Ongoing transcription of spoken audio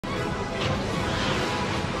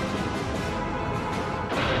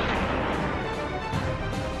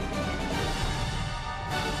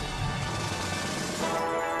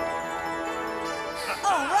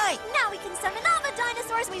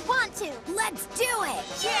to. Let's do it.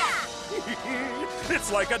 Yeah.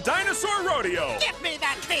 It's like a dinosaur rodeo. Give me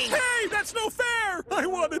that thing! Hey, that's no fair! I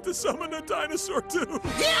wanted to summon a dinosaur too.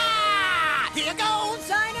 Yeah! Here goes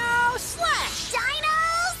Dino Slash! Dino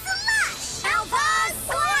Slash! Alpha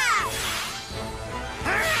Slash!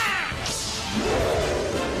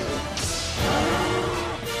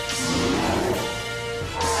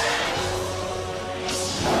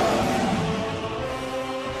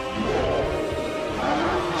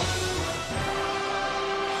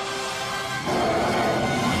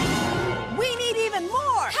 We need even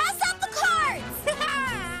more! Pass out the cards!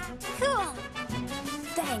 Cool.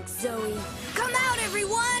 Thanks, Zoe. Come out,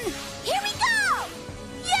 everyone! Here we go!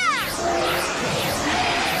 Yeah!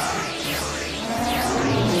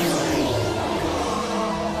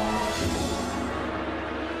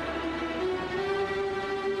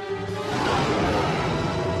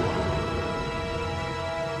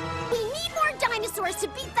 We need more dinosaurs to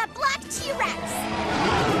beat that black T-rex!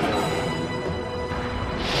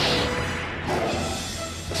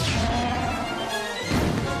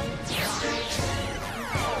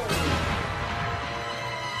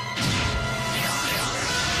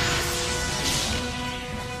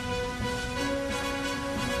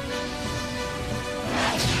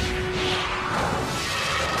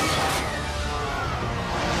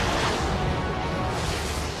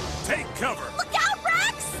 Take cover. Look out,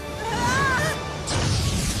 Rex!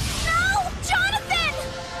 No! Jonathan!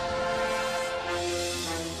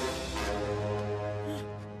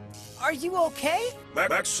 Are you okay?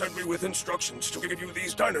 Max sent me with instructions to give you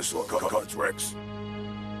these dinosaur cards, Rex.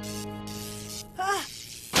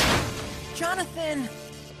 Jonathan,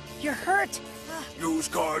 you're hurt. Use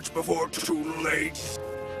cards before too late.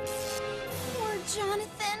 Poor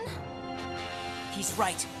Jonathan. He's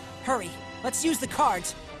right. Hurry, let's use the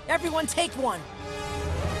cards. Everyone take one.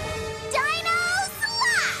 Dino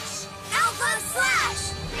Slash! Alpha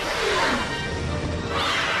Slash!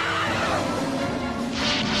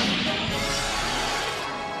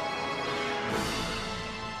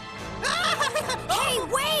 Hey,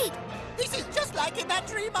 wait! This is just like in that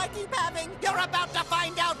dream I keep having. You're about to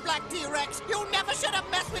find out, Black T-Rex. You never should have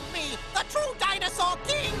messed with me, the true dinosaur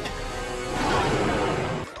king.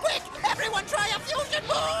 Quick, everyone try a fusion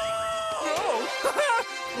move!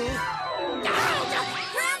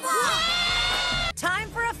 Grandpa! Time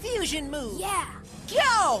for a fusion move. Yeah.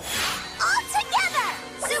 Go! All together!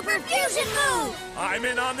 Super Fusion Move! I'm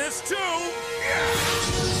in on this too.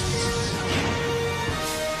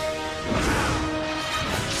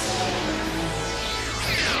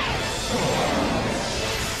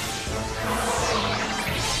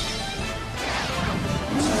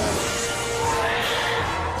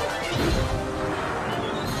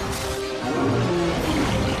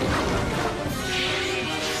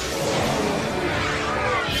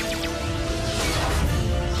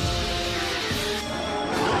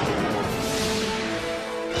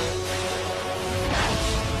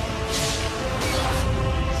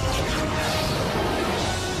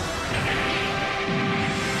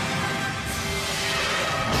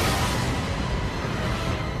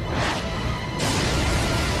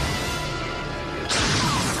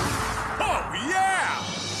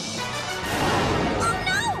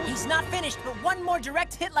 But one more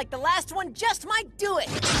direct hit like the last one just might do it.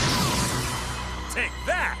 Take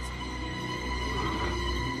that!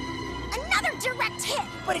 Another direct hit!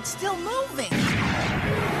 But it's still moving.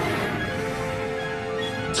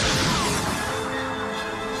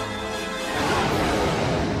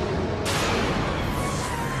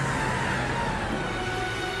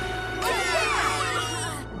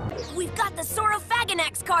 We've got the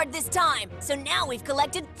Saurophaganax card this time, so now we've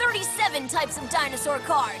collected 37 types of dinosaur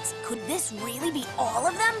cards. Could this really be all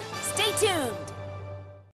of them? Stay tuned!